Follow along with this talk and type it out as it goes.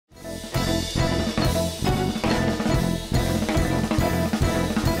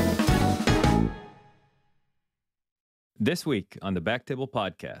This week on the BackTable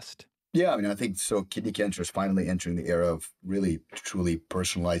podcast. Yeah, I think so. Kidney cancer is finally entering the era of really, truly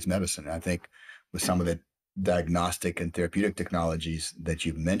personalized medicine. And I think with some of the diagnostic and therapeutic technologies that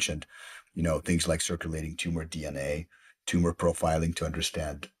you've mentioned, things like circulating tumor DNA, tumor profiling to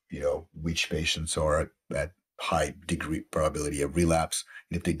understand, which patients are at high degree probability of relapse,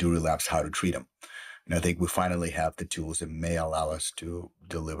 and if they do relapse, how to treat them. And I think we finally have the tools that may allow us to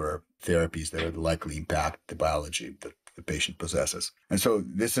deliver therapies that are likely impact the biology that the patient possesses. And so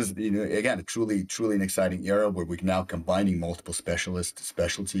this is, again, a truly an exciting era where we're now combining multiple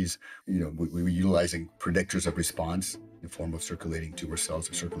specialties. We're utilizing predictors of response in the form of circulating tumor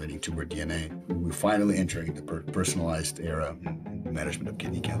cells or circulating tumor DNA. We're finally entering the personalized era in the management of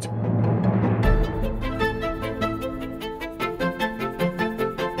kidney cancer.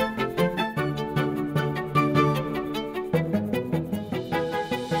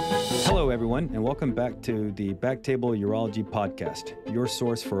 Everyone, and welcome back to the BackTable Urology podcast, your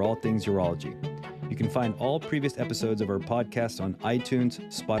source for all things urology. You can find all previous episodes of our podcast on iTunes,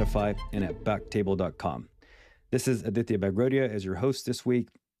 Spotify, and at backtable.com. This is Aditya Bagrodia as your host this week,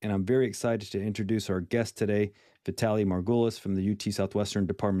 and I'm very excited to introduce our guest today, Vitaly Margulis from the UT Southwestern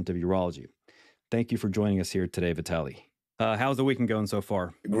Department of Urology. Thank you for joining us here today, Vitaly. How's the weekend going so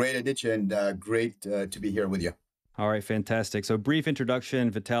far? Great, Aditya, and great to be here with you. All right, fantastic. So brief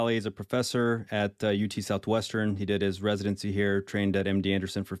introduction, Vitaly is a professor at UT Southwestern. He did his residency here, trained at MD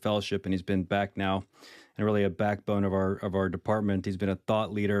Anderson for fellowship, and he's been back now and really a backbone of our department. He's been a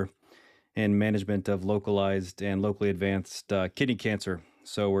thought leader in management of localized and locally advanced kidney cancer.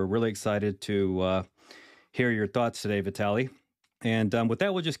 So we're really excited to hear your thoughts today, Vitaly. And with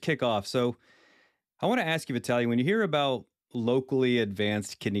that, we'll just kick off. So I want to ask you, Vitaly, when you hear about locally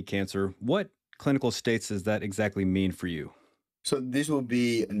advanced kidney cancer, what clinical states does that exactly mean for you? So these will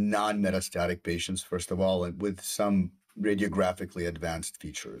be non-metastatic patients, first of all, and with some radiographically advanced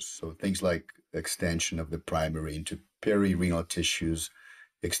features. So things like extension of the primary into perirenal tissues,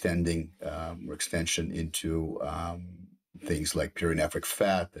 extension into things like perinephric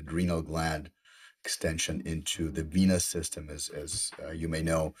fat, adrenal gland, extension into the venous system. As you may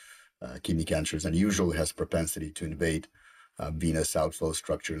know, kidney cancer is unusual, it has propensity to invade venous outflow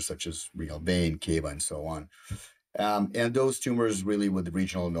structures such as renal vein, cava, and so on. And those tumors really with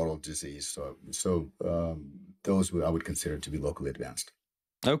regional nodal disease. So those I would consider to be locally advanced.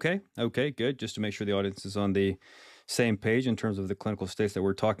 Okay, good. Just to make sure the audience is on the same page in terms of the clinical states that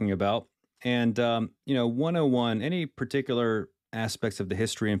we're talking about. And, 101, any particular aspects of the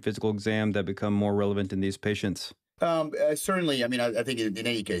history and physical exam that become more relevant in these patients? Certainly. I think in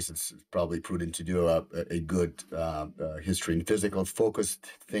any case, it's probably prudent to do a good history and physical focused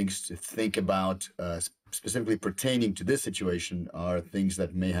things to think about, specifically pertaining to this situation, are things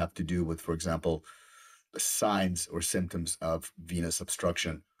that may have to do with, for example, signs or symptoms of venous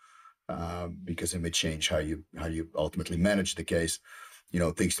obstruction, because it may change how you ultimately manage the case.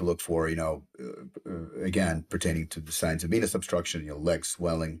 Things to look for, again, pertaining to the signs of venous obstruction, leg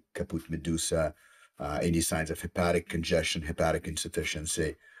swelling, caput medusa, any signs of hepatic congestion, hepatic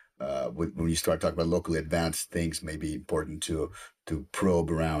insufficiency. When you start talking about locally advanced things, may be important to probe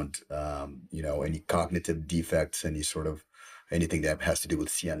around, any cognitive defects, anything that has to do with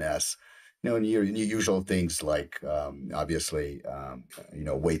CNS. And your usual things like, obviously,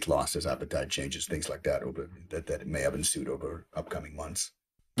 weight losses, appetite changes, things like that, that may have ensued over upcoming months.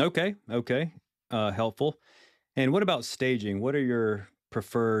 Okay. Helpful. And what about staging? What are your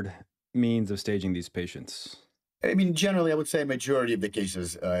preferred means of staging these patients? Generally, I would say a majority of the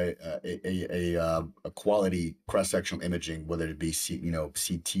cases, a quality cross-sectional imaging, whether it be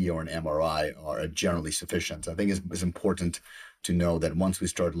CT or an MRI, are generally sufficient. I think it's important to know that once we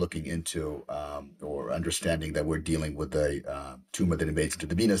start looking into or understanding that we're dealing with a tumor that invades into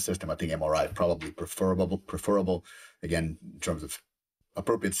the venous system, I think MRI is probably preferable, again, in terms of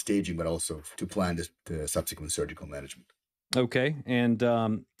appropriate staging, but also to plan the subsequent surgical management. Okay. And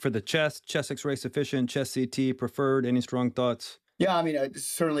for the chest X-ray sufficient, chest CT preferred, any strong thoughts? Yeah,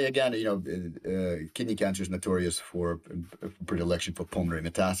 certainly, again, kidney cancer is notorious for predilection for pulmonary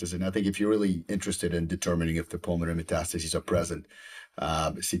metastasis. And I think if you're really interested in determining if the pulmonary metastases are present,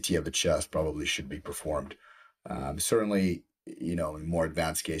 CT of the chest probably should be performed. Certainly, in more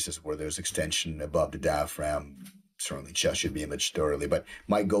advanced cases where there's extension above the diaphragm, certainly chest should be imaged thoroughly. But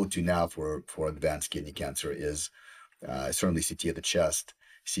my go-to now for advanced kidney cancer is certainly CT of the chest,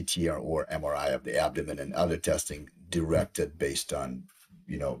 CT or MRI of the abdomen, and other testing directed based on,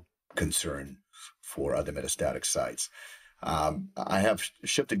 concern for other metastatic sites. I have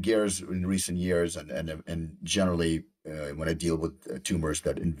shifted gears in recent years, and generally when I deal with tumors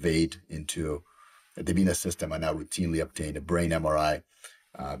that invade into the venous system, I now routinely obtain a brain MRI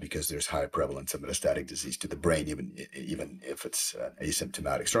because there's higher prevalence of metastatic disease to the brain, even if it's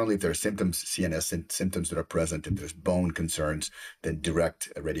asymptomatic. Certainly, if there are symptoms, CNS symptoms that are present, if there's bone concerns, then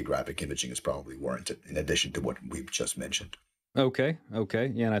direct radiographic imaging is probably warranted, in addition to what we've just mentioned. Okay.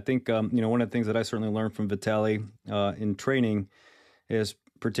 Okay. Yeah. And I think, one of the things that I certainly learned from Vitaly in training is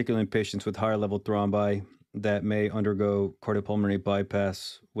particularly in patients with higher level thrombi that may undergo cardiopulmonary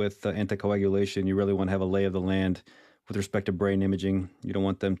bypass with anticoagulation, you really want to have a lay of the land with respect to brain imaging. You don't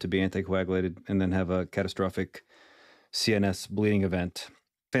want them to be anticoagulated and then have a catastrophic CNS bleeding event.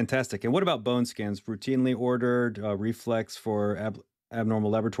 Fantastic. And what about bone scans? Routinely ordered, reflex for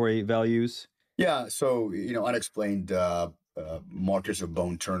abnormal laboratory values? Yeah, so unexplained markers of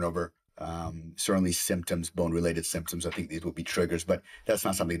bone turnover, certainly symptoms, bone-related symptoms. I think these would be triggers, but that's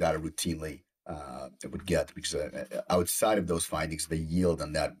not something that I routinely would get because outside of those findings, the yield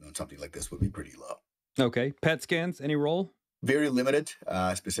on that on something like this would be pretty low. Okay. PET scans, any role? Very limited,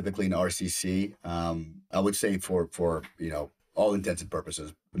 specifically in RCC. I would say for all intents and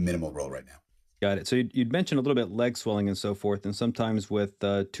purposes, minimal role right now. Got it. So you'd mentioned a little bit leg swelling and so forth, and sometimes with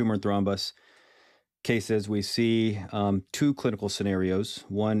tumor-thrombus cases, we see two clinical scenarios.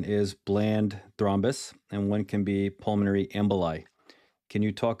 One is bland thrombus, and one can be pulmonary emboli. Can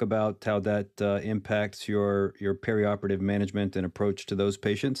you talk about how that impacts your perioperative management and approach to those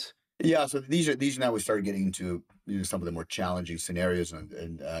patients? Yeah, so these now we start getting into some of the more challenging scenarios,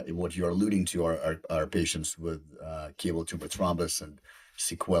 and what you're alluding to are patients with cable tumor thrombus and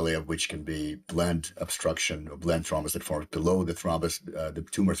sequelae of which can be bland obstruction or bland thrombus that forms below the thrombus, the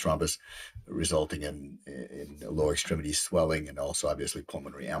tumor thrombus, resulting in lower extremity swelling and also obviously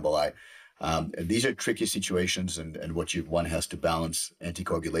pulmonary emboli. And these are tricky situations, and what one has to balance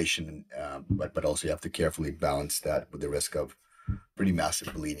anticoagulation, but also you have to carefully balance that with the risk of pretty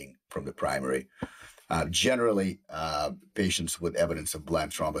massive bleeding from the primary. Generally, patients with evidence of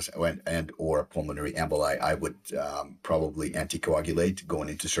bland thrombus and or pulmonary emboli, I would probably anticoagulate going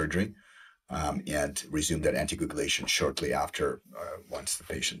into surgery and resume that anticoagulation shortly after, once the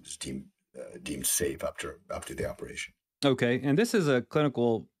patient is deemed safe after the operation. Okay, and this is a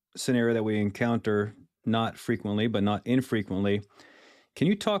clinical scenario that we encounter not frequently, but not infrequently. Can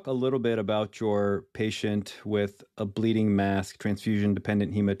you talk a little bit about your patient with a bleeding mask,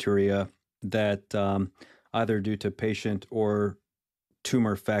 transfusion-dependent hematuria that either due to patient or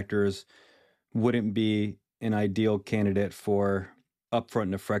tumor factors wouldn't be an ideal candidate for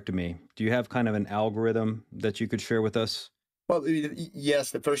upfront nephrectomy? Do you have kind of an algorithm that you could share with us? Well,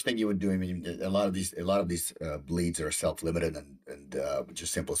 yes. The first thing you would do, I mean, a lot of these bleeds are self-limited, and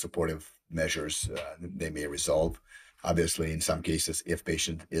just simple supportive measures they may resolve. Obviously, in some cases, if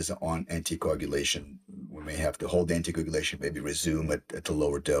patient is on anticoagulation, we may have to hold anticoagulation, maybe resume at a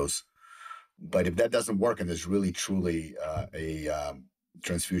lower dose. But if that doesn't work and there's really truly a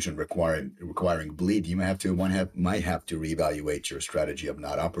transfusion requiring bleed, you might have to reevaluate your strategy of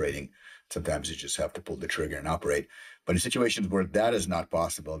not operating. Sometimes you just have to pull the trigger and operate. But in situations where that is not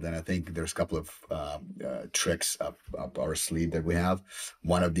possible, then I think there's a couple of tricks up our sleeve that we have.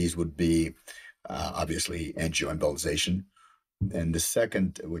 One of these would be obviously angioembolization, and the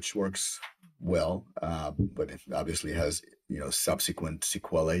second, which works well, but it obviously has subsequent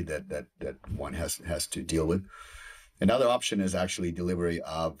sequelae that one has to deal with. Another option is actually delivery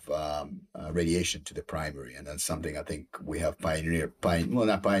of radiation to the primary, and that's something I think we have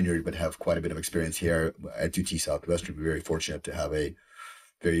not pioneered, but have quite a bit of experience here at UT Southwestern. We're very fortunate to have a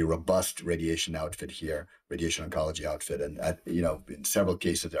very robust radiation outfit here, radiation oncology outfit, and in several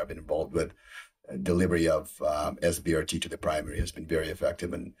cases I've been involved with, delivery of SBRT to the primary has been very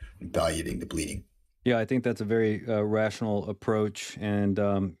effective in palliating the bleeding. Yeah, I think that's a very rational approach, and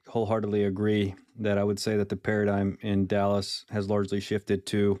wholeheartedly agree that I would say that the paradigm in Dallas has largely shifted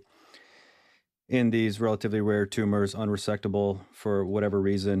to, in these relatively rare tumors, unresectable for whatever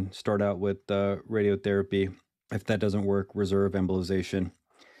reason, start out with radiotherapy. If that doesn't work, reserve embolization.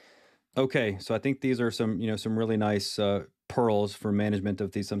 Okay, so I think these are some really nice pearls for management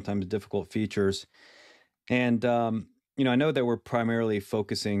of these sometimes difficult features. And I know that we're primarily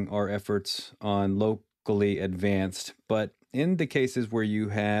focusing our efforts on locally advanced, but in the cases where you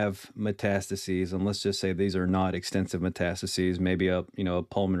have metastases, and let's just say these are not extensive metastases, maybe a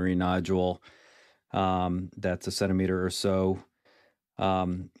pulmonary nodule that's a centimeter or so,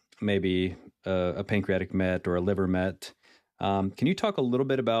 maybe a pancreatic met or a liver met. Can you talk a little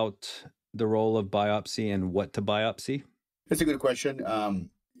bit about the role of biopsy and what to biopsy? That's a good question.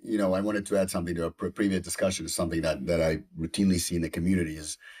 I wanted to add something to a previous discussion. Something that I routinely see in the community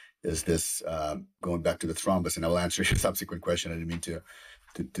is this going back to the thrombus, and I will answer your subsequent question. I didn't mean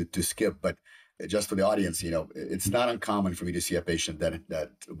to skip, but just for the audience, it's not uncommon for me to see a patient that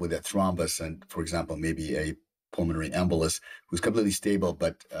with a thrombus and, for example, maybe a pulmonary embolus who's completely stable,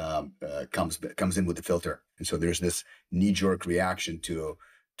 but comes in with the filter. And so there's this knee-jerk reaction to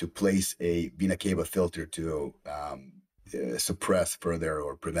place a vena cava filter to suppress further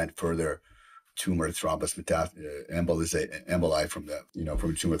or prevent further tumor-thrombus emboli from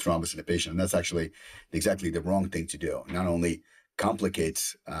from tumor-thrombus in the patient. And that's actually exactly the wrong thing to do. Not only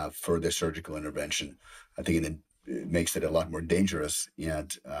complicates further surgical intervention, I think it makes it a lot more dangerous,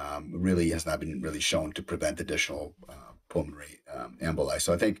 and really has not been really shown to prevent additional pulmonary emboli.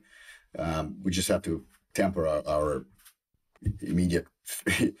 So I think we just have to temper our immediate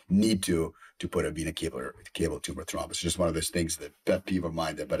need to put a vena cava tumor thrombus. It's just one of those things that pet peeve of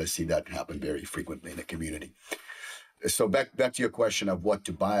mine, but I see that happen very frequently in the community. So back to your question of what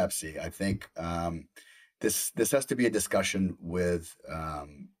to biopsy, I think this has to be a discussion with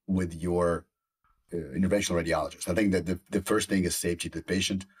your interventional radiologist. I think that the first thing is safety to the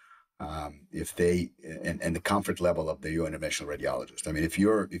patient, if they and the comfort level of your interventional radiologist. I mean, if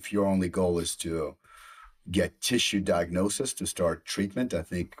your only goal is to get tissue diagnosis to start treatment, I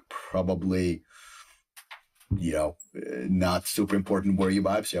think probably not super important where you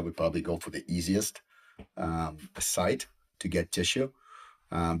biopsy. I would probably go for the easiest site to get tissue.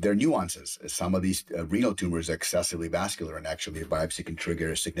 There are nuances. Some of these renal tumors are excessively vascular, and actually a biopsy can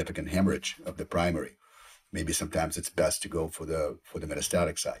trigger a significant hemorrhage of the primary. Maybe sometimes it's best to go for the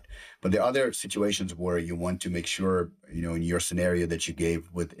metastatic side. But there are other situations where you want to make sure, in your scenario that you gave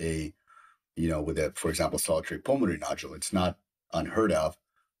with for example, solitary pulmonary nodule, it's not unheard of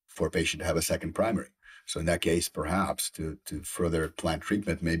for a patient to have a second primary. So in that case, perhaps to further plan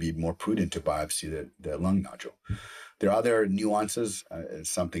treatment, may be more prudent to biopsy the lung nodule. There are other nuances.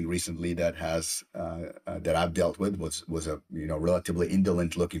 Something recently that I've dealt with was a relatively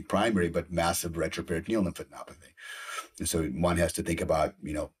indolent looking primary, but massive retroperitoneal lymphadenopathy. And so one has to think about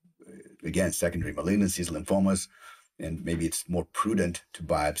again, secondary malignancies, lymphomas, and maybe it's more prudent to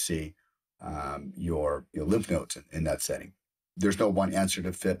biopsy your lymph nodes in that setting. There's no one answer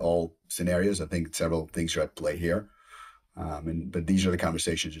to fit all scenarios. I think several things are at play here, but these are the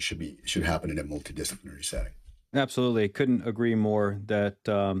conversations that should happen in a multidisciplinary setting. Absolutely. Couldn't agree more that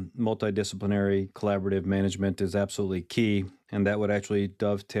multidisciplinary collaborative management is absolutely key. And that would actually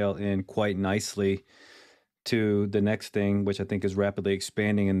dovetail in quite nicely to the next thing, which I think is rapidly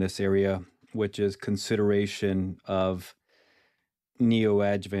expanding in this area, which is consideration of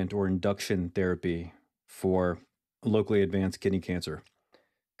neoadjuvant or induction therapy for locally advanced kidney cancer.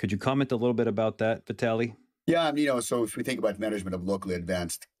 Could you comment a little bit about that, Vitaly? Yeah, so if we think about management of locally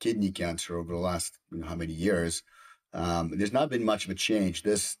advanced kidney cancer over the last how many years, there's not been much of a change.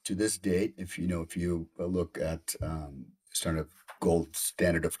 To this date, if you look at sort of gold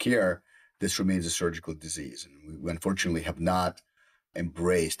standard of care, this remains a surgical disease, and we unfortunately have not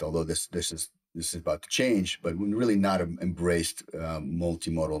embraced, although this is about to change, but we really not embraced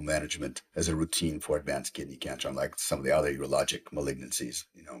multimodal management as a routine for advanced kidney cancer, unlike some of the other urologic malignancies,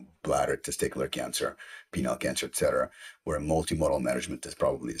 bladder, testicular cancer, penile cancer, et cetera, where multimodal management is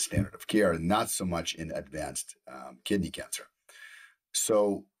probably the standard of care, and not so much in advanced kidney cancer.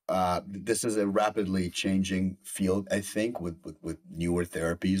 So this is a rapidly changing field, I think, with newer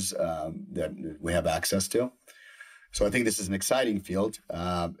therapies that we have access to. So I think this is an exciting field.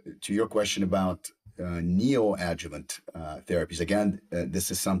 To your question about neoadjuvant therapies, again,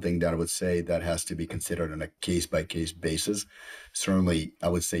 this is something that I would say that has to be considered on a case-by-case basis. Certainly, I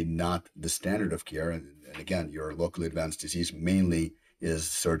would say not the standard of care. And again, your locally advanced disease mainly is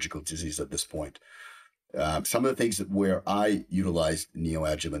surgical disease at this point. Some of the things where I utilize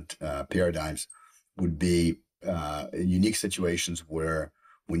neoadjuvant paradigms would be unique situations where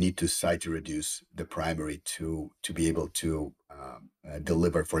we need to cytoreduce the primary to be able to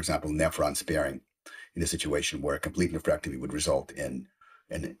deliver, for example, nephron sparing in a situation where a complete nephrectomy would result in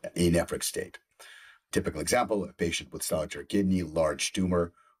an anephric state. Typical example, a patient with solitary kidney, large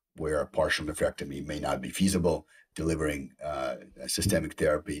tumor, where a partial nephrectomy may not be feasible, delivering systemic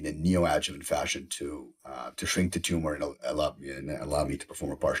therapy in a neoadjuvant fashion to shrink the tumor and allow me to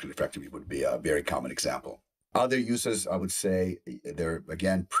perform a partial nephrectomy would be a very common example. Other uses, I would say, they're,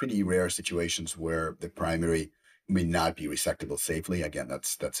 again, pretty rare situations where the primary may not be resectable safely. Again,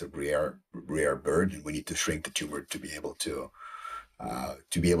 that's a rare bird, and we need to shrink the tumor to be able to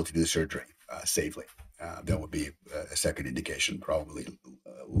do the surgery safely. That would be a second indication, probably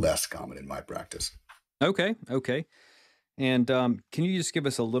less common in my practice. Okay. And can you just give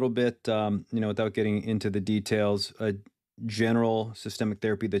us a little bit, without getting into the details, a general systemic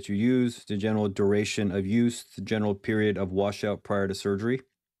therapy that you use, the general duration of use, the general period of washout prior to surgery?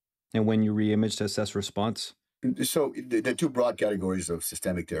 and when you reimage to assess response? So the two broad categories of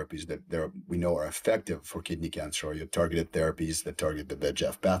systemic therapies that we know are effective for kidney cancer are your targeted therapies that target the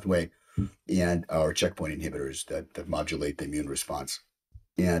VEGF pathway and our checkpoint inhibitors that modulate the immune response.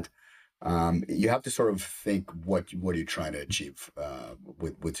 And you have to sort of think what are you trying to achieve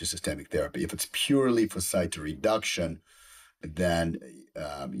with your systemic therapy. If it's purely for site reduction, then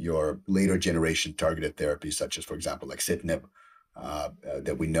your later generation targeted therapies, such as, for example, like axitinib,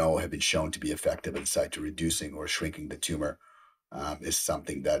 that we know have been shown to be effective in site to reducing or shrinking the tumor, is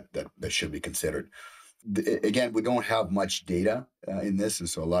something that should be considered. Again, we don't have much data in this, and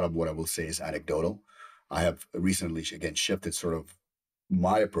so a lot of what I will say is anecdotal. I have recently, again, shifted sort of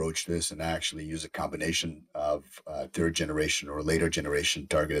my approach to this, and I actually use a combination of third generation or later generation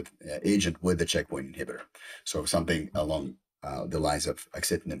targeted agent with the checkpoint inhibitor. So something along the lines of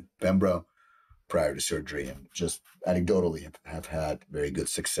axitinib, pembro, prior to surgery, and just anecdotally have had very good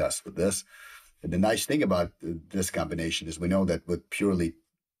success with this. And the nice thing about this combination is we know that with purely,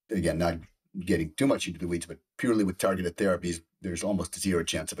 again, not getting too much into the weeds, but purely with targeted therapies, there's almost zero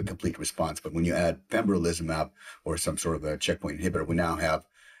chance of a complete response. But when you add pembrolizumab or some sort of a checkpoint inhibitor, we now have,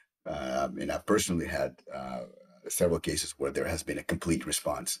 and I've personally had several cases where there has been a complete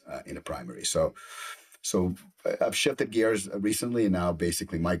response in a primary. So I've shifted gears recently, and now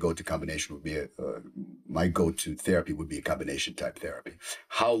basically my go-to combination would be my go-to therapy would be a combination type therapy.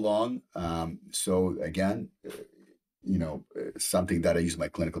 How long? So again, something that I use in my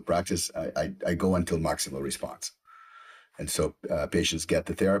clinical practice, I go until maximal response. And so patients get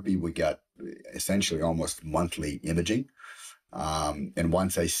the therapy. We get essentially almost monthly imaging. And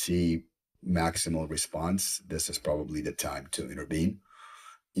once I see maximal response, this is probably the time to intervene.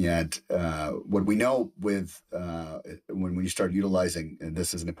 And what we know with when you start utilizing, and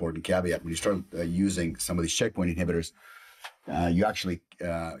this is an important caveat, when you start using some of these checkpoint inhibitors, you actually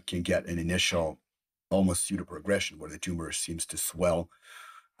can get an initial almost pseudoprogression where the tumor seems to swell,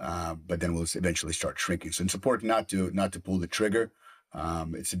 but then will eventually start shrinking. So it's important not to pull the trigger.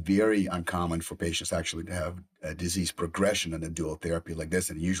 It's very uncommon for patients actually to have a disease progression in a dual therapy like this.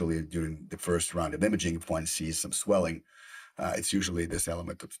 And usually during the first round of imaging, if one sees some swelling, it's usually this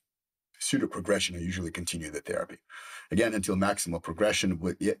element of pseudoprogression. I usually continue the therapy again until maximal progression.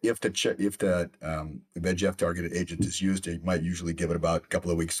 If the VEGF targeted agent is used, it might usually give it about a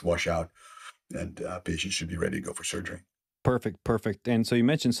couple of weeks washout, and patients should be ready to go for surgery. Perfect. And so you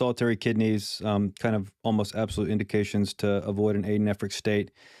mentioned solitary kidneys, kind of almost absolute indications to avoid an anephric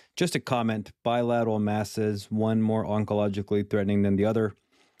state. Just a comment: bilateral masses, one more oncologically threatening than the other.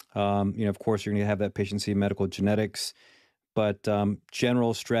 Of course, you're going to have that patient see medical genetics. But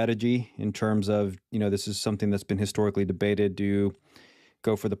general strategy in terms of, this is something that's been historically debated. Do you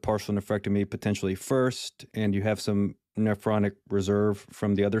go for the partial nephrectomy potentially first, and you have some nephronic reserve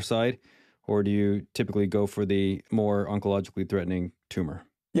from the other side? Or do you typically go for the more oncologically threatening tumor?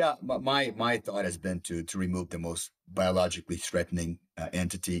 Yeah, my thought has been to remove the most biologically threatening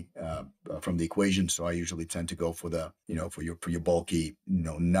entity from the equation. So I usually tend to go for the for your bulky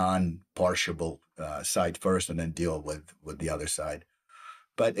non-partiable side first, and then deal with the other side.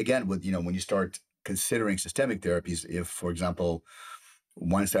 But again, with when you start considering systemic therapies, if for example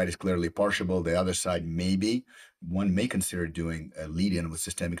one side is clearly partiable, the other side maybe, one may consider doing a lead-in with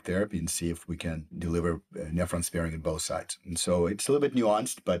systemic therapy and see if we can deliver nephron sparing in both sides. And so it's a little bit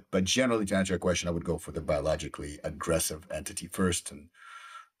nuanced, but generally, to answer your question, I would go for the biologically aggressive entity first,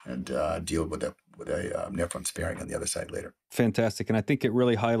 and deal with a nephron sparing on the other side later. Fantastic. And I think it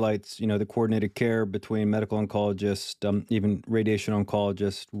really highlights, the coordinated care between medical oncologists, even radiation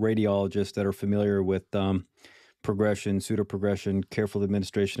oncologists, radiologists that are familiar with progression, pseudoprogression, careful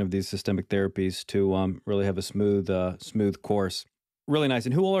administration of these systemic therapies to really have a smooth course. Really nice.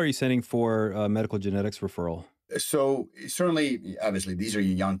 And who all are you sending for medical genetics referral? So certainly, obviously, these are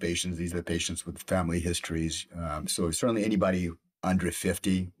young patients. These are the patients with family histories. So certainly anybody under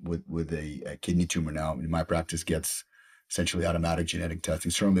 50 with a kidney tumor now in my practice gets essentially automatic genetic testing.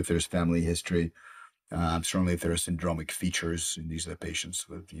 Certainly if there's family history, certainly if there are syndromic features, and these are the patients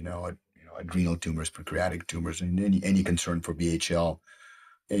with, adrenal tumors, pancreatic tumors, and any concern for BHL,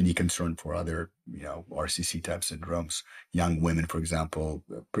 any concern for other, RCC type syndromes. Young women, for example,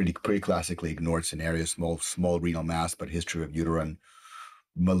 pretty classically ignored scenario, small renal mass, but history of uterine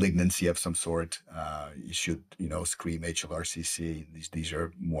malignancy of some sort. You should, screen HLRCC. These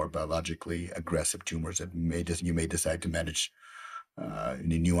are more biologically aggressive tumors that you may decide to manage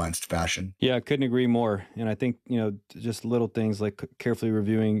in a nuanced fashion. Yeah, I couldn't agree more. And I think, just little things like carefully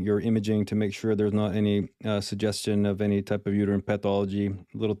reviewing your imaging to make sure there's not any suggestion of any type of uterine pathology.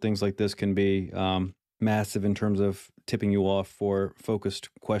 Little things like this can be massive in terms of tipping you off for focused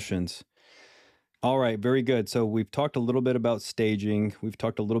questions. All right, very good. So we've talked a little bit about staging. We've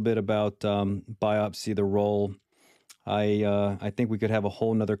talked a little bit about biopsy, the role. I think we could have a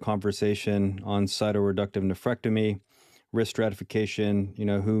whole nother conversation on cytoreductive nephrectomy, risk stratification,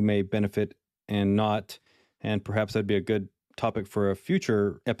 who may benefit and not. And perhaps that'd be a good topic for a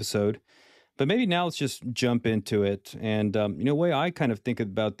future episode. But maybe now let's just jump into it. And, the way I kind of think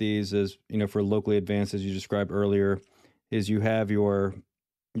about these is, for locally advanced, as you described earlier, is you have your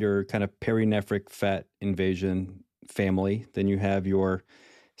kind of perinephric fat invasion family. Then you have your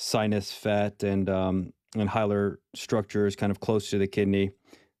sinus fat and hilar structures kind of close to the kidney.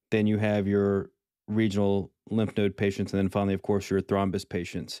 Then you have your regional lymph node patients. And then finally, of course, your thrombus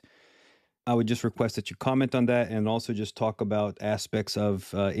patients. I would just request that you comment on that and also just talk about aspects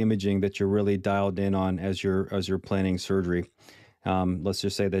of imaging that you're really dialed in on as you're planning surgery. Let's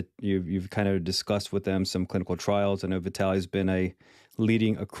just say that you've kind of discussed with them some clinical trials. I know Vitaly's been a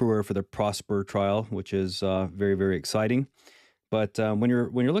leading accruer for the PROSPER trial, which is very, very exciting. But when you're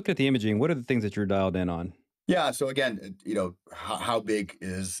looking at the imaging, what are the things that you're dialed in on? Yeah. So again, how big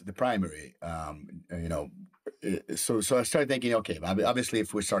is the primary? So I started thinking, okay, obviously,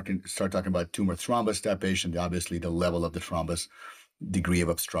 if we start talking about tumor-thrombus type patient, obviously the level of the thrombus, degree of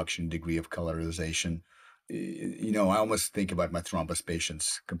obstruction, degree of colorization. I almost think about my thrombus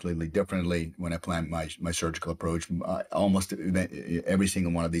patients completely differently when I plan my surgical approach. Almost every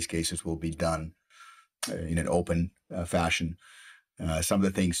single one of these cases will be done in an open fashion. Some of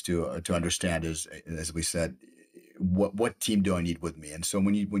the things to understand is, as we said, what team do I need with me? And so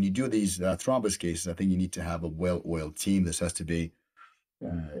when you do these thrombus cases, I think you need to have a well-oiled team. This has to be,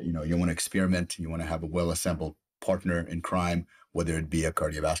 you want to experiment. You want to have a well-assembled partner in crime, whether it be a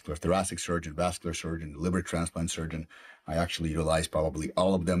cardiovascular thoracic surgeon, vascular surgeon, liver transplant surgeon. I actually utilize probably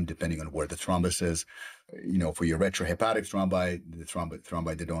all of them, depending on where the thrombus is. For your retrohepatic thrombi, the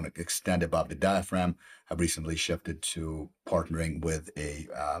thrombi that don't extend above the diaphragm, I've recently shifted to partnering with a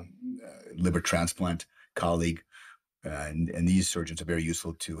liver transplant colleague. And these surgeons are very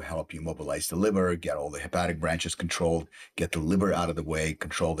useful to help you mobilize the liver, get all the hepatic branches controlled, get the liver out of the way,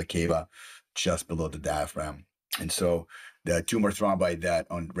 control the cava just below the diaphragm. And so the tumor thrombi that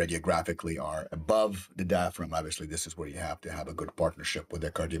radiographically are above the diaphragm, obviously this is where you have to have a good partnership with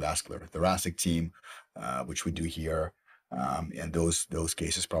the cardiovascular thoracic team, which we do here. And those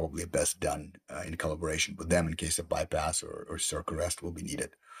cases probably are best done in collaboration with them in case of bypass or circ arrest will be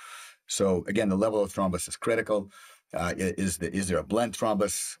needed. So again, the level of thrombus is critical. Is there a blend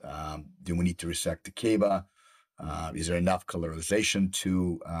thrombus? Do we need to resect the cava? Is there enough colorization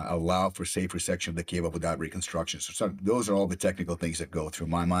to allow for safe resection of the cava without reconstruction? So those are all the technical things that go through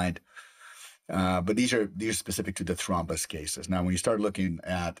my mind. But these are specific to the thrombus cases. Now, when you start looking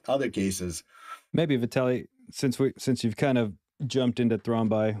at other cases, maybe Vitaly, since you've kind of jumped into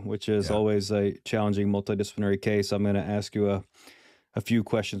thrombi, which is always a challenging multidisciplinary case, I'm going to ask you a few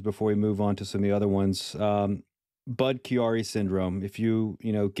questions before we move on to some of the other ones. Budd-Chiari syndrome. If you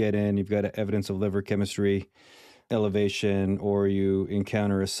get in, you've got evidence of liver chemistry elevation, or you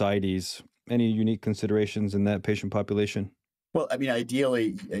encounter ascites. Any unique considerations in that patient population? Well, I mean,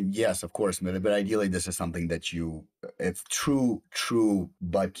 ideally, yes, of course, but ideally, this is something that if true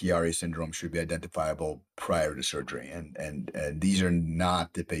Budd-Chiari syndrome should be identifiable prior to surgery, and these are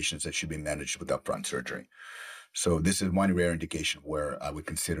not the patients that should be managed with upfront surgery. So this is one rare indication where I would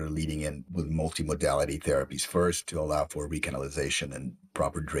consider leading in with multimodality therapies first to allow for recanalization and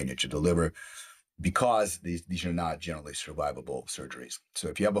proper drainage of the liver, because these are not generally survivable surgeries. So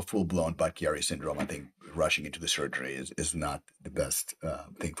if you have a full-blown Budd-Chiari syndrome, I think rushing into the surgery is not the best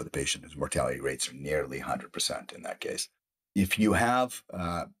thing for the patient. His mortality rates are nearly 100% in that case. If you have,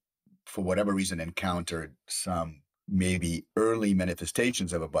 for whatever reason, encountered some maybe early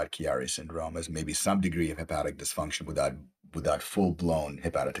manifestations of a Budd-Chiari syndrome, as maybe some degree of hepatic dysfunction without full-blown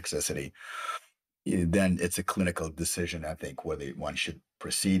hepatotoxicity, then it's a clinical decision, I think, whether one should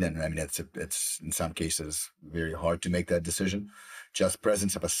proceed. And I mean, it's in some cases very hard to make that decision. Just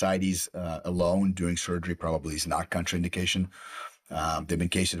presence of ascites alone during surgery probably is not contraindication. There have been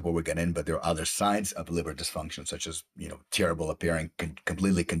cases where we get in, but there are other signs of liver dysfunction, such as terrible appearing,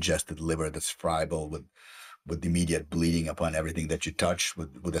 completely congested liver that's friable with immediate bleeding upon everything that you touch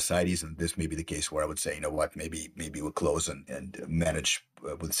with ascites. And this may be the case where I would say, maybe we'll close and manage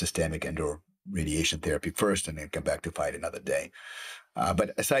with systemic and/or radiation therapy first, and then come back to fight another day.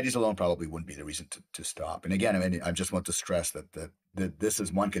 But ascites alone probably wouldn't be the reason to stop. And again, I mean, I just want to stress that this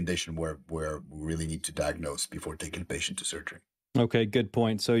is one condition where we really need to diagnose before taking a patient to surgery. Okay, good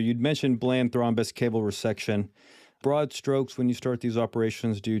point. So you'd mentioned bland thrombus cable resection. broad strokes, when you start these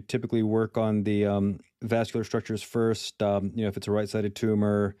operations, do you typically work on the vascular structures first? If it's a right-sided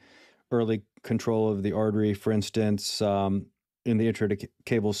tumor, early control of the artery, for instance, in the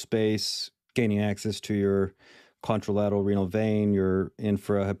intracaval space, gaining access to your contralateral renal vein, your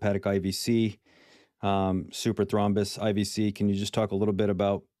infrahepatic IVC, super-thrombus IVC. Can you just talk a little bit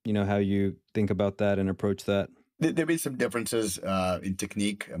about, how you think about that and approach that? There be some differences in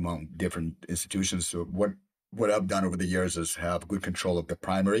technique among different institutions. So what I've done over the years is have good control of the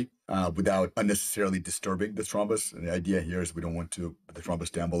primary without unnecessarily disturbing the thrombus. And the idea here is we don't want the thrombus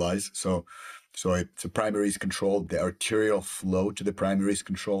to embolize. So primary is controlled. The arterial flow to the primary is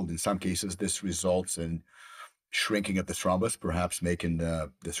controlled. In some cases, this results in shrinking of the thrombus, perhaps making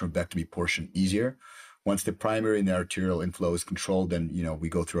the thrombectomy portion easier. Once the primary and the arterial inflow is controlled, then we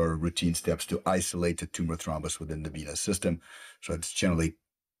go through our routine steps to isolate the tumor thrombus within the venous system. So it's generally,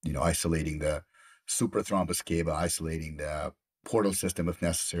 isolating the suprathrombus cava, isolating the portal system if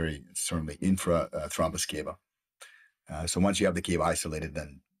necessary, certainly infrathrombus cava. So once you have the cava isolated,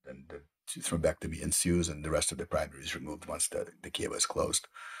 then the thrombectomy ensues, and the rest of the primary is removed once the cava is closed.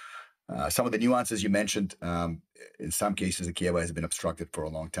 Some of the nuances you mentioned, in some cases, the cava has been obstructed for a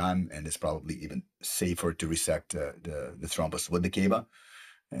long time, and it's probably even safer to resect the thrombus with the cava.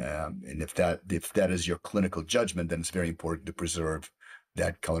 And if that is your clinical judgment, then it's very important to preserve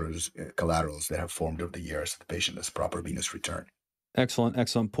that collaterals that have formed over the years so the patient has proper venous return.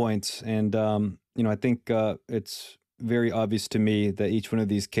 Excellent points. And, I think it's very obvious to me that each one of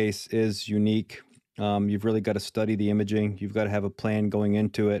these cases is unique. You've really got to study the imaging. You've got to have a plan going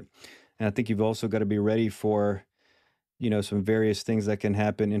into it. And I think you've also got to be ready for, some various things that can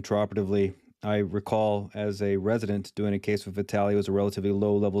happen intraoperatively. I recall as a resident doing a case with Vitaly. It was a relatively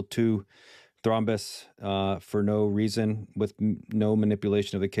low level 2 thrombus for no reason, with no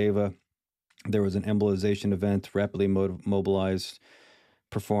manipulation of the cava. There was an embolization event, rapidly mobilized,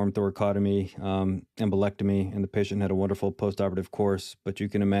 performed thoracotomy, embolectomy, and the patient had a wonderful postoperative course. But you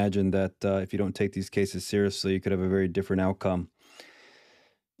can imagine that if you don't take these cases seriously, you could have a very different outcome.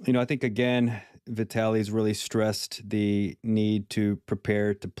 I think, again, Vitaly's really stressed the need to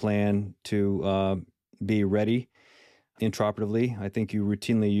prepare, to plan, to be ready intraoperatively. I think you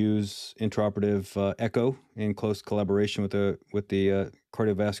routinely use intraoperative echo in close collaboration with the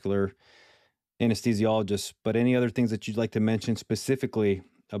cardiovascular anesthesiologist. But any other things that you'd like to mention specifically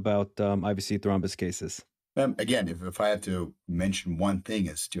about IVC thrombus cases? Again, if I had to mention one thing,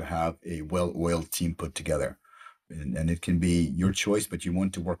 is to have a well-oiled team put together. And it can be your choice, but you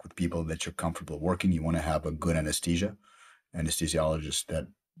want to work with people that you're comfortable working. You want to have a good anesthesiologist that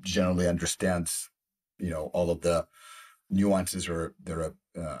generally understands, all of the nuances that are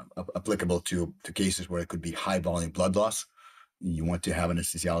applicable to cases where it could be high volume blood loss. You want to have an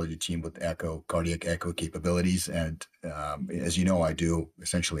anesthesiology team with cardiac echo capabilities. And as you know, I do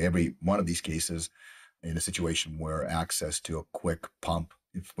essentially every one of these cases in a situation where access to a quick pump,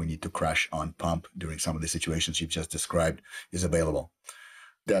 if we need to crash on pump during some of the situations you've just described, is available.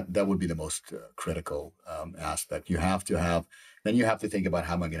 That would be the most critical aspect. Then you have to think about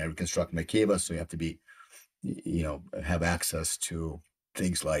how am I going to reconstruct my cava. So you have to be, have access to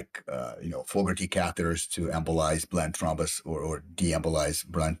things like, Fogarty catheters to embolize blend thrombus or de-embolize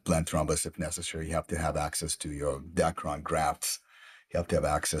blend thrombus if necessary. You have to have access to your Dacron grafts. You have to have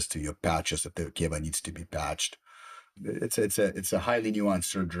access to your patches if the cava needs to be patched. It's a highly nuanced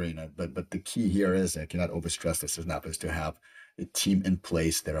surgery, but the key here is, I cannot overstress this enough, is to have a team in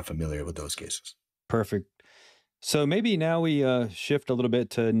place that are familiar with those cases. Perfect. So maybe now we shift a little bit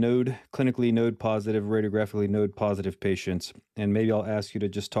to clinically node positive, radiographically node positive patients. And maybe I'll ask you to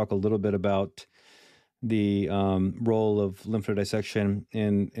just talk a little bit about the role of lymph node dissection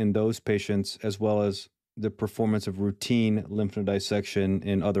in those patients, as well as the performance of routine lymph node dissection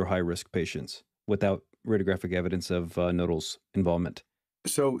in other high-risk patients without radiographic evidence of nodal involvement.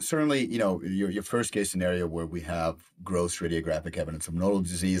 So certainly, your first case scenario where we have gross radiographic evidence of nodal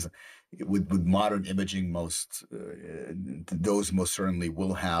disease, with modern imaging, those most certainly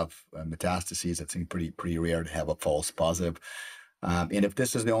will have metastases. It's pretty rare to have a false positive. And if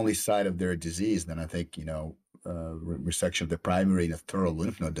this is the only site of their disease, then I think, resection of the primary and a thorough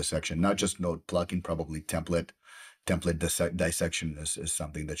lymph node dissection, not just node plucking, probably template dissection is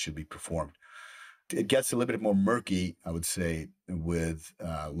something that should be performed. It gets a little bit more murky, I would say, with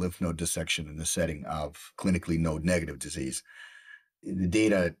lymph node dissection in the setting of clinically node negative disease. The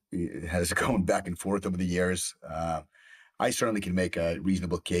data has gone back and forth over the years. I certainly can make a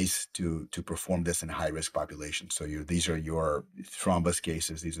reasonable case to perform this in high-risk populations. So these are your thrombus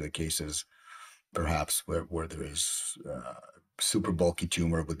cases. These are the cases, perhaps, where there is super bulky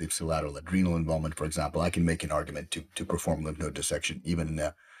tumor with ipsilateral adrenal involvement, for example, I can make an argument to perform lymph node dissection, even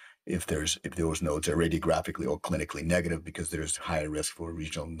if those nodes are radiographically or clinically negative, because there's higher risk for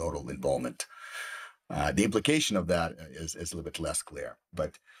regional nodal involvement. The implication of that is a little bit less clear,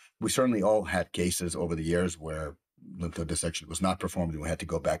 but we certainly all had cases over the years where lymph node dissection was not performed and we had to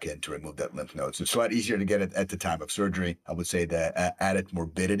go back in to remove that lymph node. So it's a lot easier to get it at the time of surgery. I would say the added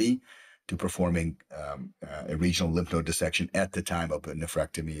morbidity to performing a regional lymph node dissection at the time of a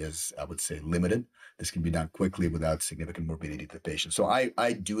nephrectomy is, I would say, limited. This can be done quickly without significant morbidity to the patient. So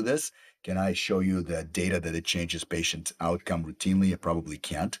I do this. Can I show you the data that it changes patients' outcome routinely? I probably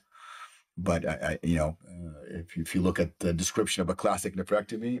can't. But if you look at the description of a classic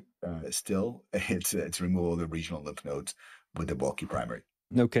nephrectomy, still it's removal of the regional lymph nodes with the bulky primary.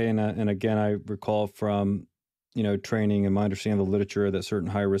 Okay, and again, I recall from training and my understanding of the literature that certain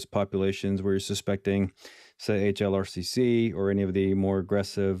high risk populations where you're suspecting, say, HLRCC or any of the more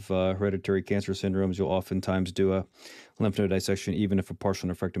aggressive hereditary cancer syndromes, you'll oftentimes do a lymph node dissection even if a partial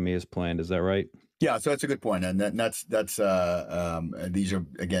nephrectomy is planned. Is that right? Yeah, so that's a good point, and that's these are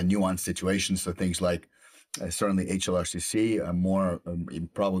again nuanced situations. So things like certainly HLRCC,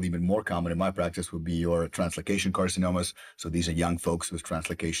 probably even more common in my practice would be your translocation carcinomas. So these are young folks with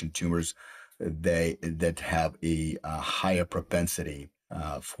translocation tumors. That have a higher propensity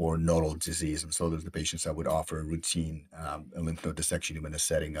for nodal disease, and so those are the patients that would offer a routine lymph node dissection even in a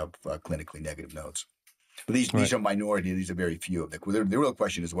setting of clinically negative nodes. But these are minority. These are very few. The real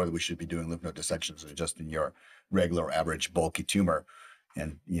question is whether we should be doing lymph node dissections or just in your regular, average, bulky tumor.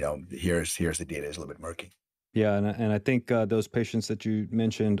 And here's the data is a little bit murky. Yeah, and I think those patients that you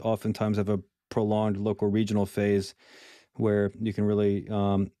mentioned oftentimes have a prolonged local regional phase where you can really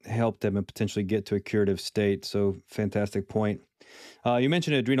help them and potentially get to a curative state. So fantastic point. You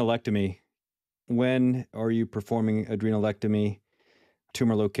mentioned adrenalectomy. When are you performing adrenalectomy?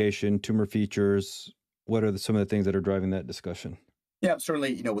 Tumor location, tumor features. What are some of the things that are driving that discussion? Yeah,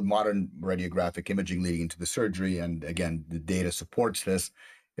 certainly, with modern radiographic imaging leading into the surgery, and again, the data supports this.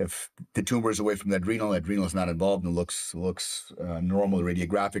 If the tumor is away from the adrenal is not involved and looks normal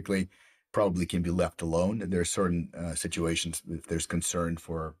radiographically, probably can be left alone. And there are certain situations if there's concern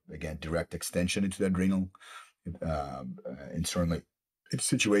for, again, direct extension into the adrenal, and certainly in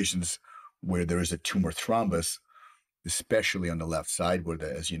situations where there is a tumor-thrombus, especially on the left side where,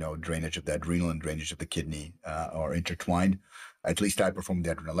 as you know, drainage of the adrenal and drainage of the kidney are intertwined. At least I performed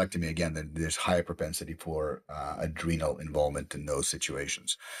the adrenalectomy. Again, then there's higher propensity for adrenal involvement in those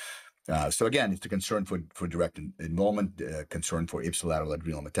situations. So again, it's a concern for direct involvement, concern for ipsilateral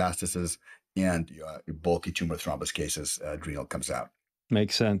adrenal metastasis, and bulky tumor thrombus cases, adrenal comes out.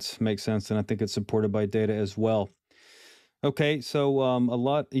 Makes sense. And I think it's supported by data as well. Okay,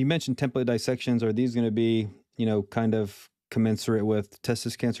 so you mentioned template dissections. Are these going to be kind of commensurate with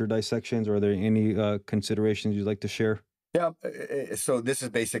testis cancer dissections, or are there any considerations you'd like to share? Yeah, so this is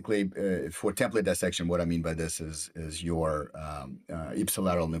basically for template dissection. What I mean by this is your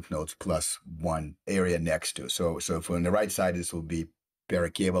ipsilateral lymph nodes plus one area next to. So for on the right side, this will be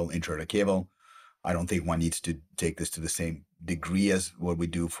pericaval, intracaval. I don't think one needs to take this to the same degree as what we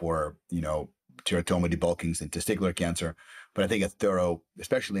do for teratoma debulkings and testicular cancer. But I think a thorough,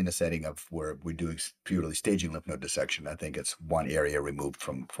 especially in a setting of where we're doing purely staging lymph node dissection, I think it's one area removed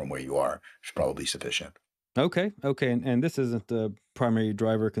from where you are is probably sufficient. Okay. And this isn't the primary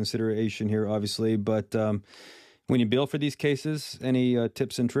driver consideration here, obviously, but when you bill for these cases, any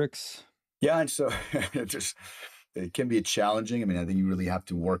tips and tricks? Yeah, and so it can be challenging. I mean, I think you really have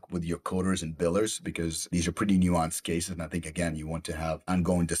to work with your coders and billers because these are pretty nuanced cases. And I think, again, you want to have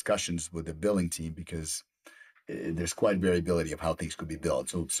ongoing discussions with the billing team because there's quite variability of how things could be billed.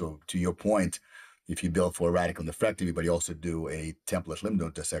 So to your point, if you bill for a radical nephrectomy, but you also do a template lymph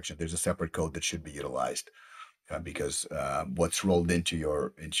node dissection, there's a separate code that should be utilized because what's rolled into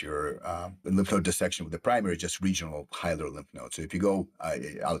your lymph node dissection with the primary is just regional hilar lymph nodes. So if you go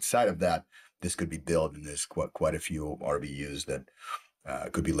outside of that, this could be billed, and there's quite a few RVUs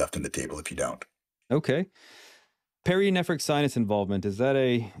that could be left on the table if you don't. Okay. Perinephric sinus involvement, is that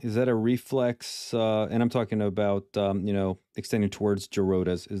a reflex? And I'm talking about extending towards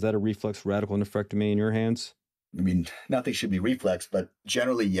gerotas. Is that a reflex radical nephrectomy in your hands? I mean, nothing should be reflex, but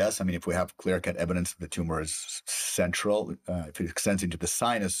generally, yes. I mean, if we have clear-cut evidence that the tumor is central, if it extends into the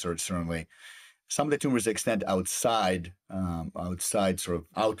sinus, certainly. Some of the tumors extend outside sort of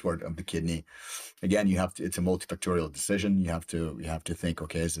outward of the kidney. Again, it's a multifactorial decision. You have to think,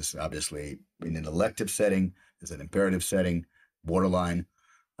 okay, is this obviously in an elective setting? Is it an imperative setting? Borderline?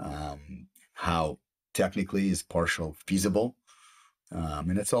 How technically is partial feasible?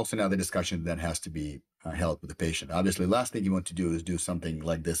 And it's also now the discussion that has to be help with the patient. Obviously, last thing you want to do is do something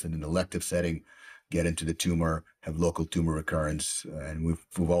like this in an elective setting, get into the tumor, have local tumor recurrence, and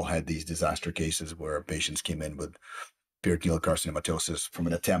we've all had these disaster cases where patients came in with peritoneal carcinomatosis from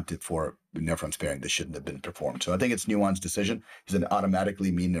an attempt for nephron sparing that shouldn't have been performed. So I think it's a nuanced decision. Does it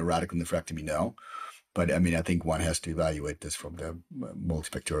automatically mean a radical nephrectomy? No. But I mean, I think one has to evaluate this from the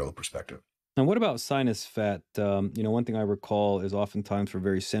multifactorial perspective. And what about sinus fat? One thing I recall is oftentimes for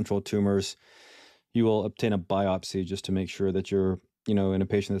very central tumors, you will obtain a biopsy just to make sure that you're, in a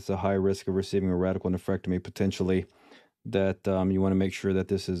patient that's a high risk of receiving a radical nephrectomy potentially, that you want to make sure that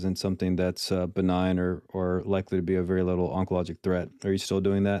this isn't something that's benign or likely to be a very little oncologic threat. Are you still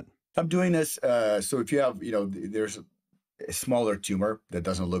doing that? I'm doing this. So if you have, there's a smaller tumor that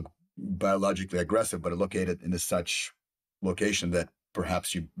doesn't look biologically aggressive, but located in a such location that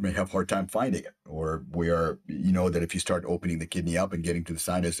perhaps you may have a hard time finding it, or where you know that if you start opening the kidney up and getting to the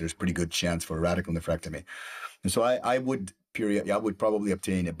sinus, there's pretty good chance for a radical nephrectomy. And so I would probably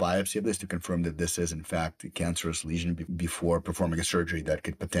obtain a biopsy of this to confirm that this is in fact a cancerous lesion before performing a surgery that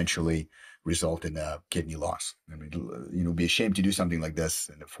could potentially result in a kidney loss. I mean, it'd be a shame to do something like this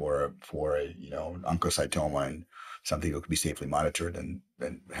and for a oncocytoma and something that could be safely monitored and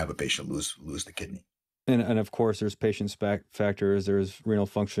have a patient lose the kidney. And of course, there's patient factors, there's renal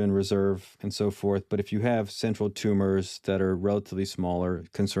function, reserve, and so forth. But if you have central tumors that are relatively smaller,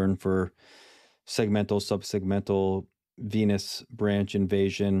 concern for segmental, subsegmental, venous branch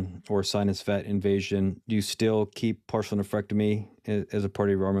invasion, or sinus fat invasion, do you still keep partial nephrectomy as a part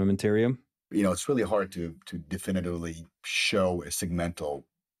of your armamentarium? It's really hard to definitively show a segmental,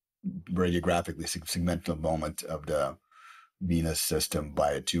 radiographically segmental moment of the venous system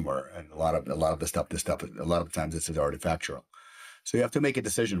by a tumor, and a lot of a lot of times this is artifactual. So you have to make a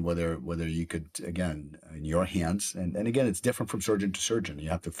decision whether you could, again, in your hands, and again, it's different from surgeon to surgeon. You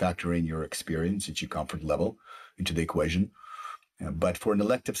have to factor in your experience and your comfort level into the equation. But for an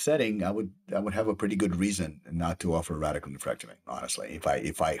elective setting, I would have a pretty good reason not to offer radical nephrectomy, honestly,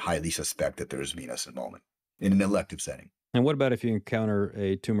 if I highly suspect that there's venous involvement in an elective setting. And what about if you encounter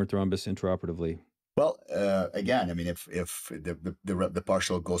a tumor thrombus intraoperatively? Well, again, I mean, if the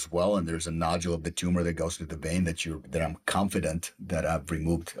partial goes well and there's a nodule of the tumor that goes to the vein that I'm confident that I've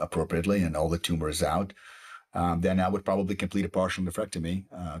removed appropriately and all the tumor is out, then I would probably complete a partial nephrectomy,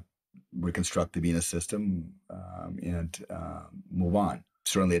 reconstruct the venous system, and move on.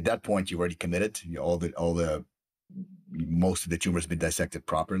 Certainly, at that point, you've already committed. Most of the tumor has been dissected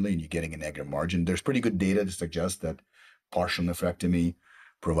properly, and you're getting a negative margin. There's pretty good data to suggest that partial nephrectomy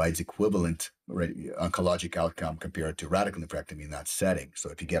provides equivalent oncologic outcome compared to radical nephrectomy in that setting. So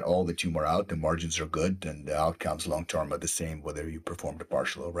if you get all the tumor out, the margins are good, and the outcomes long-term are the same whether you performed a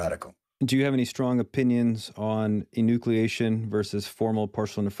partial or radical. Do you have any strong opinions on enucleation versus formal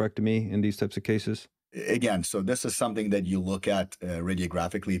partial nephrectomy in these types of cases? Again, so this is something that you look at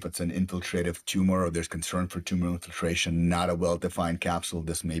radiographically. If it's an infiltrative tumor or there's concern for tumor infiltration, not a well-defined capsule,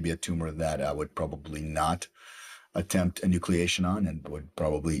 this may be a tumor that I would probably not attempt enucleation on and would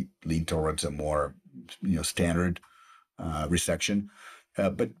probably lean towards a more standard resection.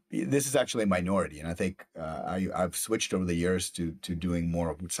 But this is actually a minority, and I think I've switched over the years to doing more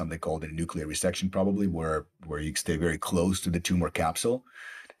of something called a nuclear resection, probably where you stay very close to the tumor capsule,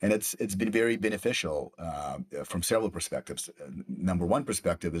 and it's been very beneficial from several perspectives. Number one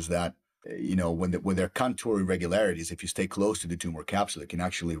perspective is that when there are contour irregularities, if you stay close to the tumor capsule, you can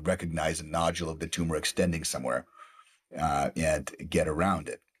actually recognize a nodule of the tumor extending somewhere and get around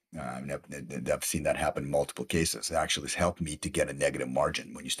it. I've seen that happen in multiple cases. It actually has helped me to get a negative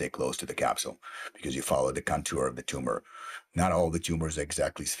margin when you stay close to the capsule because you follow the contour of the tumor. Not all the tumors are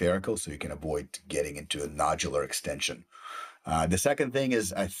exactly spherical, so you can avoid getting into a nodular extension. The second thing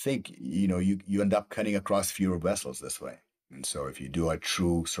is, I think, you end up cutting across fewer vessels this way. And so if you do a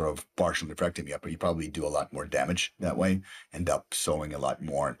true sort of partial nephrectomy, you probably do a lot more damage that way, end up sewing a lot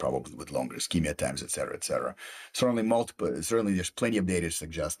more and probably with longer ischemia times, et cetera, et cetera. Certainly there's plenty of data to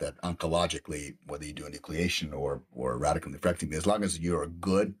suggest that oncologically, whether you do enucleation or radical nephrectomy, as long as you're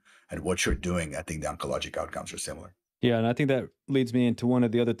good at what you're doing, I think the oncologic outcomes are similar. Yeah, and I think that leads me into one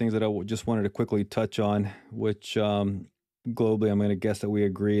of the other things that I just wanted to quickly touch on, which globally, I'm going to guess that we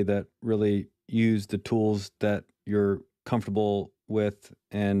agree that really use the tools that you're comfortable with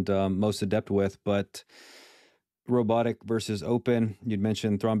and most adept with, but robotic versus open. You'd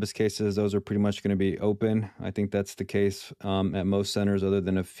mentioned thrombus cases; those are pretty much going to be open. I think that's the case at most centers, other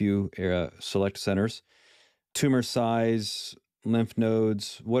than a few select centers. Tumor size, lymph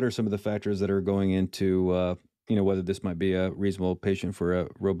nodes. What are some of the factors that are going into whether this might be a reasonable patient for a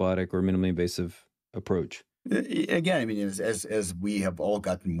robotic or minimally invasive approach? Again, I mean, as we have all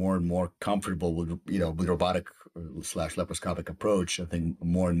gotten more and more comfortable with with robotic slash laparoscopic approach, I think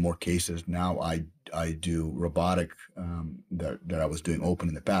more and more cases now I do robotic that I was doing open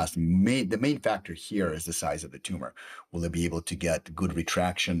in the past. The main factor here is the size of the tumor. Will I be able to get good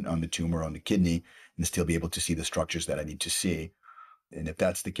retraction on the tumor on the kidney and still be able to see the structures that I need to see? And if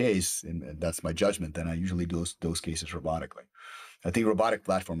that's the case, and that's my judgment, then I usually do those cases robotically. I think robotic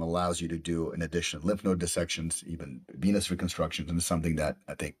platform allows you to do in addition lymph node dissections, even venous reconstructions, and it's something that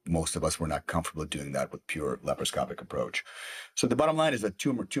I think most of us were not comfortable doing that with pure laparoscopic approach. So the bottom line is that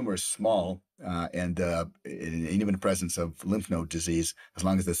tumor is small, and even in the presence of lymph node disease, as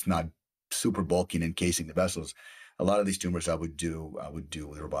long as it's not super bulky and encasing the vessels, a lot of these tumors I would do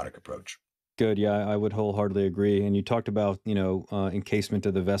with a robotic approach. Good. Yeah, I would wholeheartedly agree. And you talked about, encasement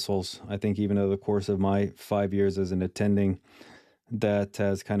of the vessels. I think even over the course of my 5 years as an attending, that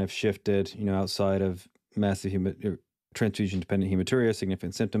has kind of shifted, outside of massive transfusion-dependent hematuria,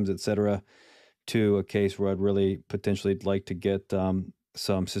 significant symptoms, et cetera, to a case where I'd really potentially like to get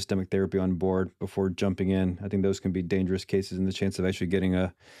some systemic therapy on board before jumping in. I think those can be dangerous cases, and the chance of actually getting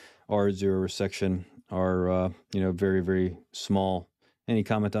a R0 resection are, very, very small. Any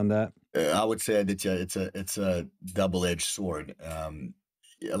comment on that? I would say that it's a double-edged sword.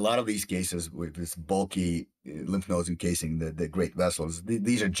 A lot of these cases with this bulky lymph nodes encasing the great vessels,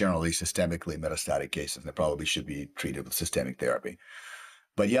 these are generally systemically metastatic cases that probably should be treated with systemic therapy.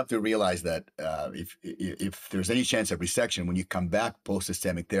 But you have to realize that if there's any chance of resection, when you come back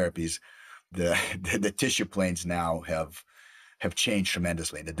post-systemic therapies, the tissue planes now have changed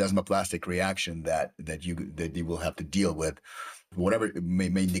tremendously. And the desmoplastic reaction that you will have to deal with, whatever may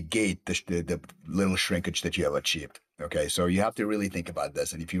negate the little shrinkage that you have achieved. Okay, so you have to really think about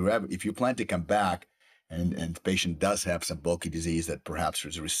this. And if you plan to come back and the patient does have some bulky disease that perhaps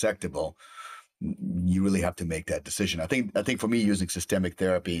is resectable, you really have to make that decision. I think for me, using systemic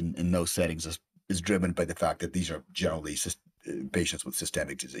therapy in those settings is driven by the fact that these are generally patients with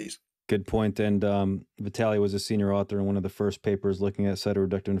systemic disease. Good point. And Vitaly was a senior author in one of the first papers looking at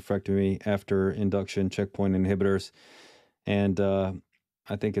cytoreductive nephrectomy after induction checkpoint inhibitors. And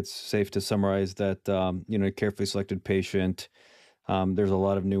I think it's safe to summarize that, a carefully selected patient, there's a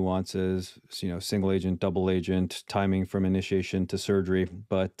lot of nuances, single agent, double agent, timing from initiation to surgery,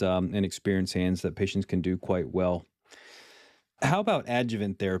 but in experienced hands that patients can do quite well. How about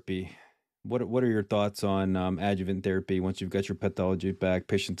adjuvant therapy? What are your thoughts on adjuvant therapy once you've got your pathology back,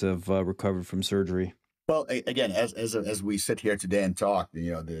 patients have recovered from surgery? Well, again, as we sit here today and talk,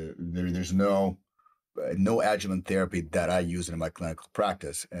 there's no adjuvant therapy that I use in my clinical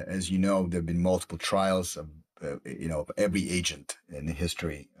practice. As you know, there have been multiple trials of of every agent in the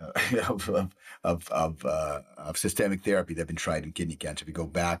history of systemic therapy that have been tried in kidney cancer. If you go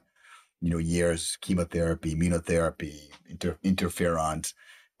back, years, chemotherapy, immunotherapy, interferons,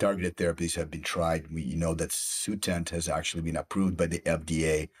 targeted therapies have been tried. We know that Sutent has actually been approved by the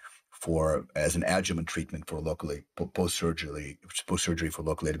FDA as an adjuvant treatment for locally post-surgery for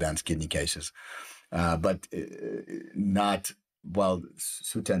locally advanced kidney cases. But not while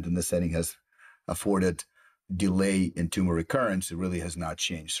Sutent in this setting has afforded delay in tumor recurrence, it really has not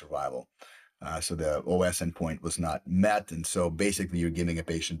changed survival. So the OS endpoint was not met. And so basically you're giving a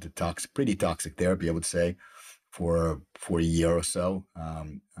patient pretty toxic therapy, I would say, for a year or so.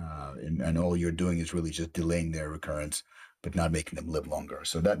 And all you're doing is really just delaying their recurrence, but not making them live longer.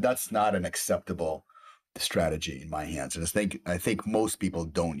 So that's not an acceptable strategy in my hands. And I think most people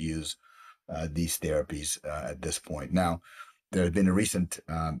don't use these therapies at this point. Now, there has been a recent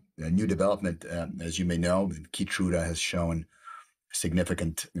new development, as you may know. Keytruda has shown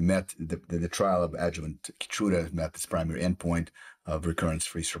the trial of adjuvant Keytruda has met its primary endpoint of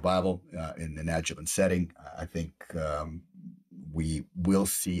recurrence-free survival in an adjuvant setting. I think we will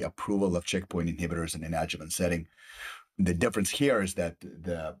see approval of checkpoint inhibitors in an adjuvant setting. The difference here is that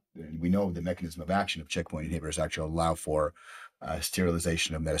we know the mechanism of action of checkpoint inhibitors actually allow for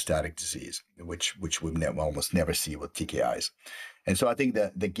sterilization of metastatic disease, which we almost never see with TKIs. And so I think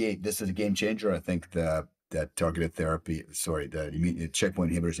that this is a game changer. I think that targeted therapy, the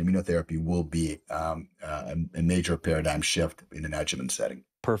checkpoint inhibitors, immunotherapy will be a major paradigm shift in an adjuvant setting.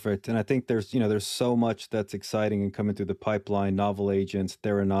 Perfect. And I think there's so much that's exciting and coming through the pipeline, novel agents,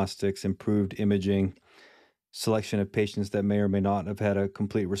 theranostics, improved imaging, selection of patients that may or may not have had a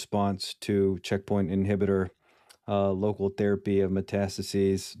complete response to checkpoint inhibitor, local therapy of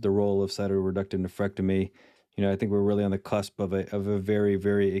metastases, the role of cytoreductive nephrectomy. I think we're really on the cusp of a very,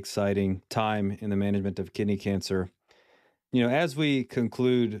 very exciting time in the management of kidney cancer. As we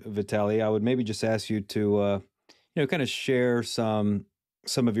conclude, Vitaly, I would maybe just ask you to, kind of share some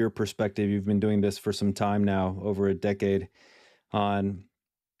some of your perspective. You've been doing this for some time now, over a decade, on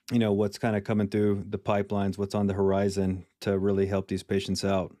what's kind of coming through the pipelines, what's on the horizon to really help these patients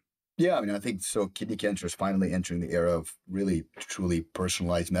out. Yeah, I mean, I think so. Kidney cancer is finally entering the era of really, truly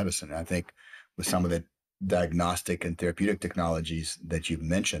personalized medicine. And I think with some of the diagnostic and therapeutic technologies that you've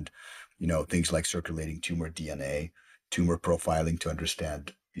mentioned, things like circulating tumor DNA, tumor profiling to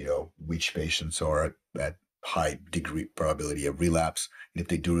understand, which patients are at high degree probability of relapse, and if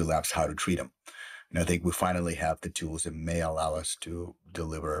they do relapse, how to treat them. And I think we finally have the tools that may allow us to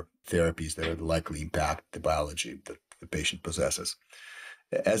deliver therapies that would likely impact the biology that the patient possesses.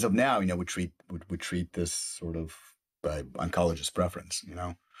 As of now, we treat this sort of by oncologist preference.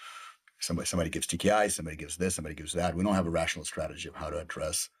 Somebody gives TKI, somebody gives this, somebody gives that. We don't have a rational strategy of how to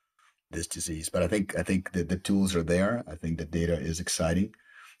address this disease. But I think that the tools are there. I think the data is exciting.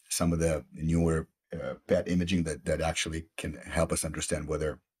 Some of the newer PET imaging that actually can help us understand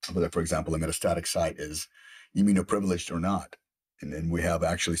whether, for example, a metastatic site is immunoprivileged or not. And then we have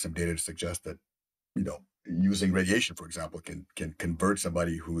actually some data to suggest that, using radiation, for example, can convert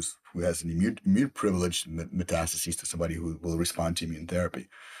somebody who has an immune privileged metastases to somebody who will respond to immune therapy.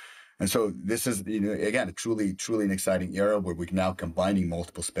 And so this is, again, truly an exciting era where we're now combining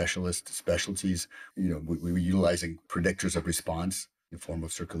multiple specialties. We're utilizing predictors of response in the form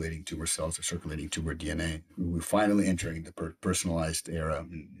of circulating tumor cells or circulating tumor DNA. We're finally entering the personalized era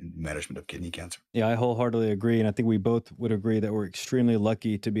in management of kidney cancer. Yeah, I wholeheartedly agree. And I think we both would agree that we're extremely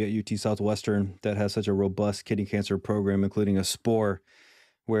lucky to be at UT Southwestern that has such a robust kidney cancer program, including a SPORE,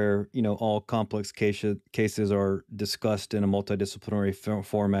 where, all complex cases are discussed in a multidisciplinary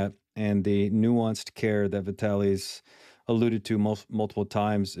format. And the nuanced care that Vitaly's alluded to multiple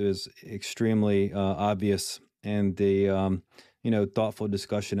times is extremely obvious. And the, thoughtful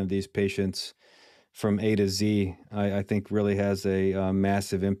discussion of these patients from A to Z, I think really has a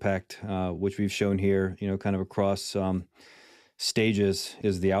massive impact, which we've shown here, kind of across stages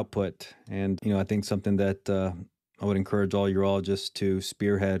is the output. And, I think something that I would encourage all urologists to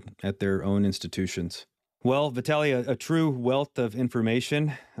spearhead at their own institutions. Well, Vitaly, a true wealth of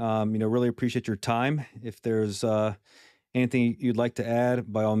information. Really appreciate your time. If there's anything you'd like to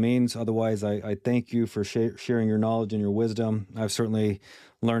add, by all means. Otherwise, I thank you for sharing your knowledge and your wisdom. I've certainly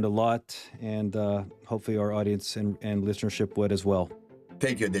learned a lot, and hopefully our audience and listenership would as well.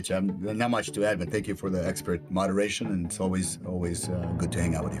 Thank you, Aditya. Not much to add, but thank you for the expert moderation, and it's always good to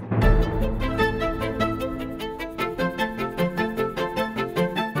hang out with you.